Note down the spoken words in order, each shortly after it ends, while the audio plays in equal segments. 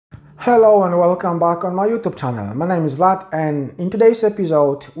Hello and welcome back on my YouTube channel. My name is Vlad, and in today's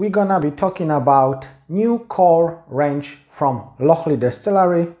episode we're gonna be talking about new core range from Lochlea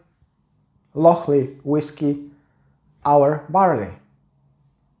Distillery, Lochlea Whisky, our Barley.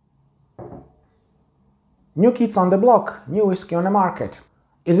 New kids on the block, new whiskey on the market.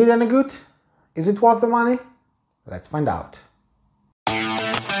 Is it any good? Is it worth the money? Let's find out.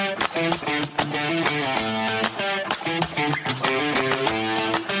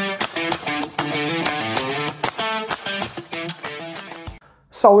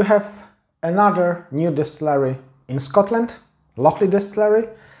 So we have another new distillery in Scotland, Lochlea Distillery.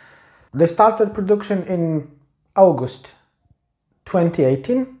 They started production in August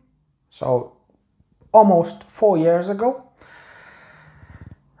 2018, so almost 4 years ago.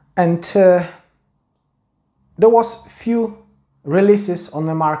 And there was few releases on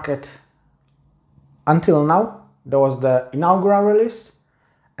the market until now. There was the inaugural release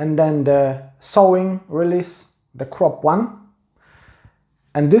and then the sowing release, the crop one.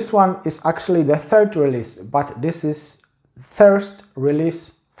 And this one is actually the third release, but this is first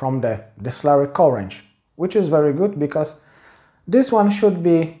release from the distillery core range, which is very good because this one should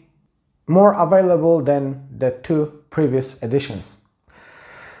be more available than the two previous editions.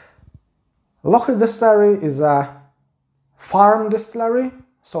 Lochlea Distillery is a farm distillery,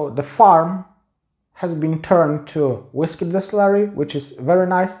 so the farm has been turned to whiskey distillery, which is very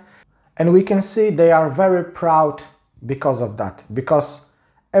nice, and we can see they are very proud because of that, because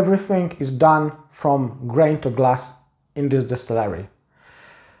everything is done from grain to glass in this distillery.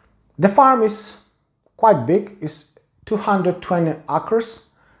 The farm is quite big, it's 220 acres,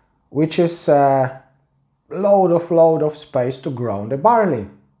 which is a load of space to grow the barley.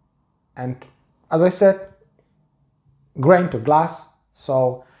 And as I said, grain to glass,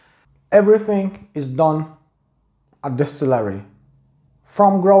 so everything is done at distillery,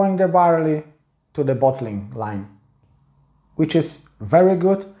 from growing the barley to the bottling line, which is very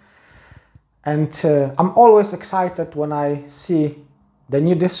good. And I'm always excited when I see the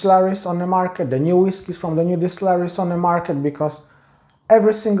new distilleries on the market, the new whiskies from the new distilleries on the market, because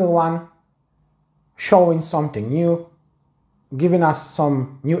every single one showing something new, giving us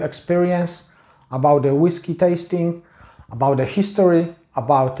some new experience about the whiskey tasting, about the history,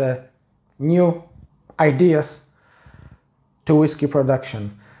 about new ideas to whiskey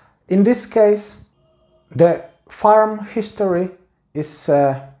production. In this case, the farm history is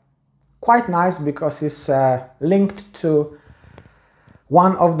quite nice because it's linked to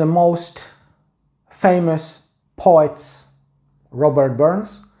one of the most famous poets, Robert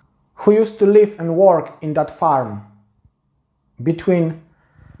Burns, who used to live and work in that farm between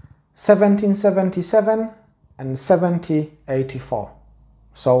 1777 and 1784.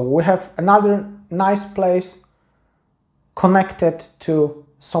 So we have another nice place connected to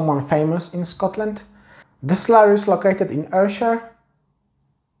someone famous in Scotland. The distillery is located in Ayrshire,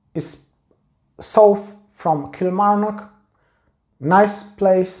 is south from Kilmarnock. Nice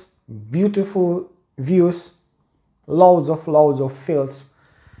place, beautiful views, loads of fields,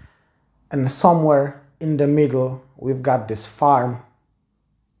 and somewhere in the middle we've got this farm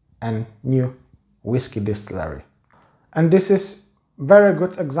and new whiskey distillery. And this is very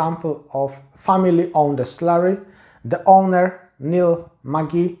good example of family-owned distillery. The owner, Neil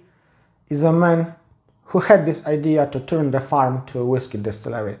McGee, is a man who had this idea to turn the farm to a whiskey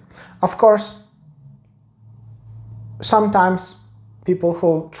distillery. Of course, sometimes people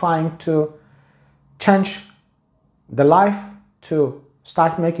who trying to change the life to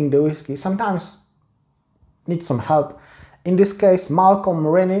start making the whiskey sometimes need some help. In this case, Malcolm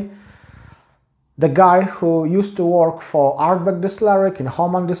Rennie, the guy who used to work for Ardbeg Distillery,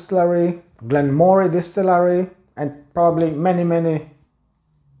 Kinhoman Distillery, Glenmorangie Distillery, and probably many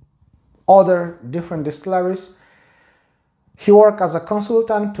other different distilleries. He worked as a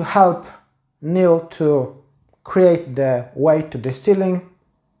consultant to help Neil to create the way to distilling,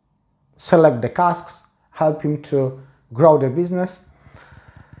 select the casks, help him to grow the business.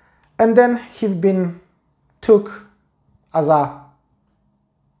 And then he's been took as a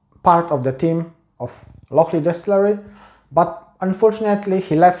part of the team of Lochlea Distillery, but unfortunately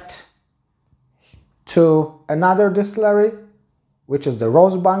he left to another distillery, which is the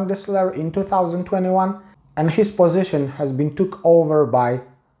Rosebank Distillery, in 2021, and his position has been took over by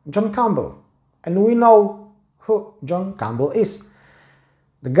John Campbell. And we know who John Campbell is.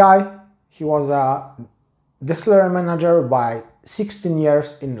 The guy, he was a distillery manager by 16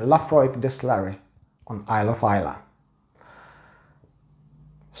 years in Laphroaig Distillery on Isle of Islay.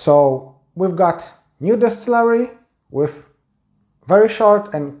 So we've got new distillery with very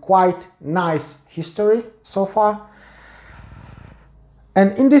short and quite nice history so far.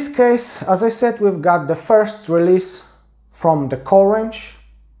 And in this case, as I said, we've got the first release from the core range.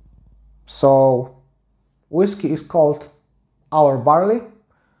 So whiskey is called Our Barley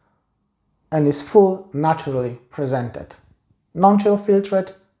and is full naturally presented. Non-chill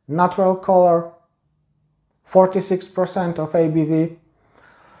filtered, natural color, 46% of ABV.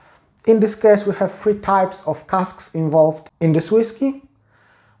 In this case, we have 3 types of casks involved in this whiskey.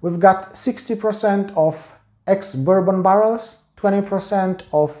 We've got 60% of ex-bourbon barrels, 20%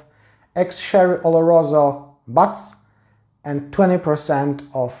 of ex-sherry oloroso butts, and 20%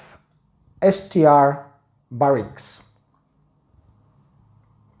 of STR barriques.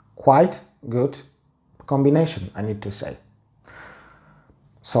 Quite good combination, I need to say.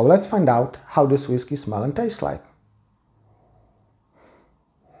 So let's find out how this whiskey smells and tastes like.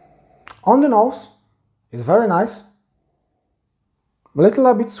 On the nose, it's very nice, a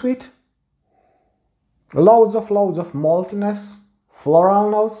little bit sweet, loads of maltiness, floral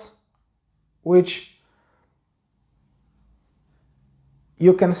notes, which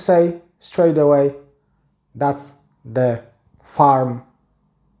you can say straight away that's the farm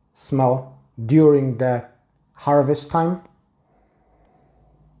smell during the harvest time.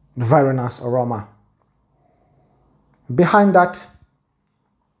 Very nice aroma. Behind that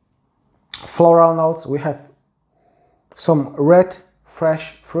floral notes we have some red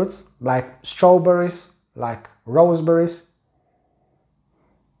fresh fruits like strawberries, like raspberries.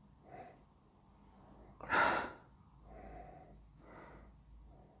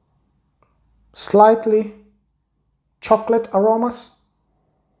 Slightly chocolate aromas.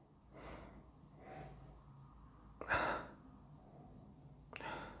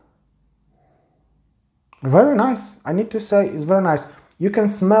 Very nice, I need to say it's very nice. You can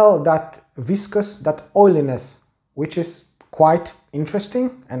smell that viscous, that oiliness, which is quite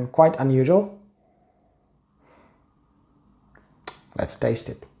interesting and quite unusual. Let's taste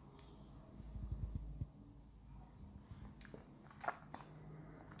it.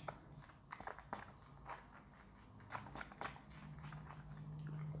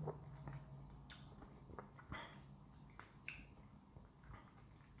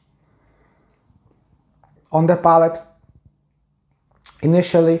 On the palate,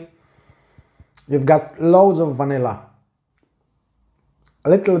 initially you've got loads of vanilla, a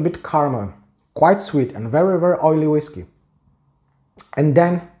little bit caramel, quite sweet and very oily whiskey, and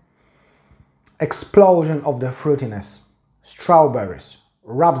then explosion of the fruitiness, strawberries,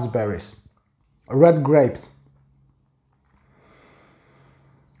 raspberries, red grapes.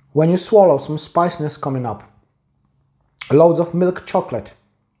 When you swallow, some spiciness coming up, loads of milk chocolate,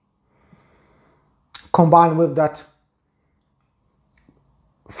 combined with that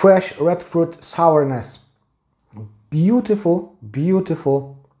fresh red fruit sourness. Beautiful,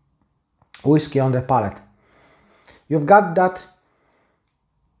 beautiful whiskey on the palate. You've got that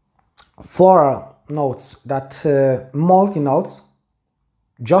floral notes, that malty notes,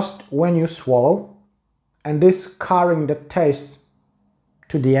 just when you swallow, and this carrying the taste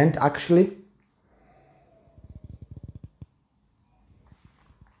to the end actually.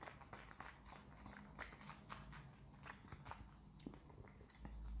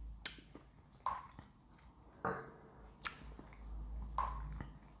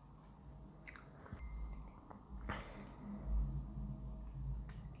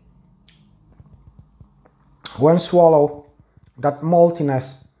 When swallow, that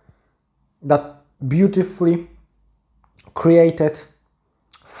maltiness, that beautifully created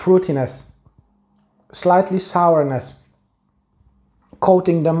fruitiness, slightly sourness,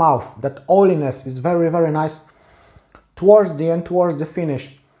 coating the mouth, that oiliness is very nice. Towards the end, towards the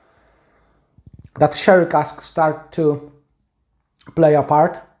finish, that sherry cask start to play a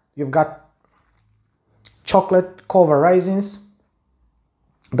part. You've got chocolate cover raisins,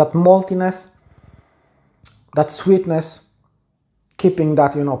 that maltiness, that sweetness, keeping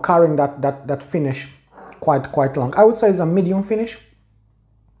that, you know, carrying that finish quite long. I would say it's a medium finish,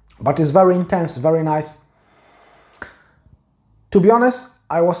 but it's very intense, very nice. To be honest,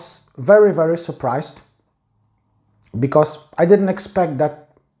 I was very surprised, because I didn't expect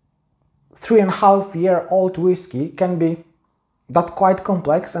that 3.5-year-old whiskey can be that quite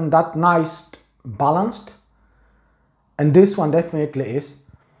complex and that nice balanced, and this one definitely is.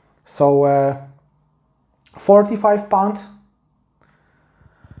 So £45.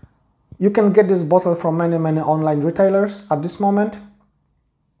 You can get this bottle from many online retailers at this moment.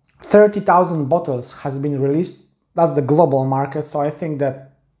 30,000 bottles has been released. That's the global market, so I think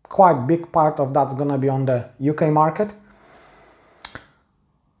that quite big part of that's gonna be on the UK market.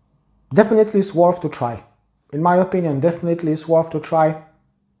 Definitely is worth to try. In my opinion, definitely is worth to try.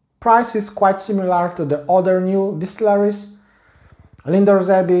 Price is quite similar to the other new distilleries. Linder's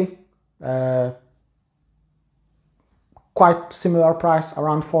Abbey, quite similar price,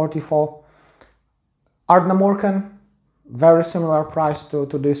 around 44. Ardnamurchan, very similar price to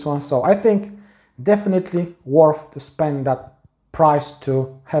this one. So I think definitely worth to spend that price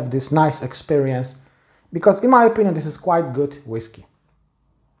to have this nice experience, because in my opinion this is quite good whiskey.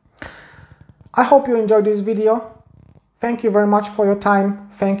 I hope you enjoyed this video. Thank you very much for your time.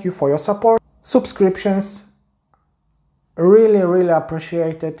 Thank you for your support. Subscriptions, really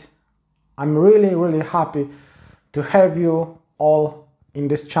appreciate it. I'm really happy to have you all in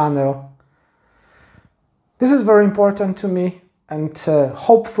this channel. This is very important to me, and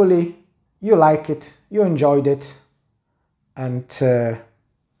hopefully you like it, you enjoyed it, and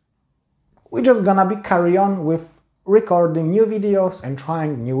we're just gonna be carry on with recording new videos and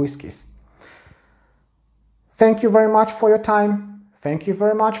trying new whiskies. Thank you very much for your time. Thank you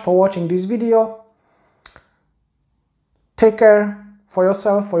very much for watching this video. Take care for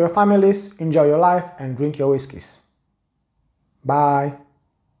yourself, for your families, enjoy your life and drink your whiskies. Bye.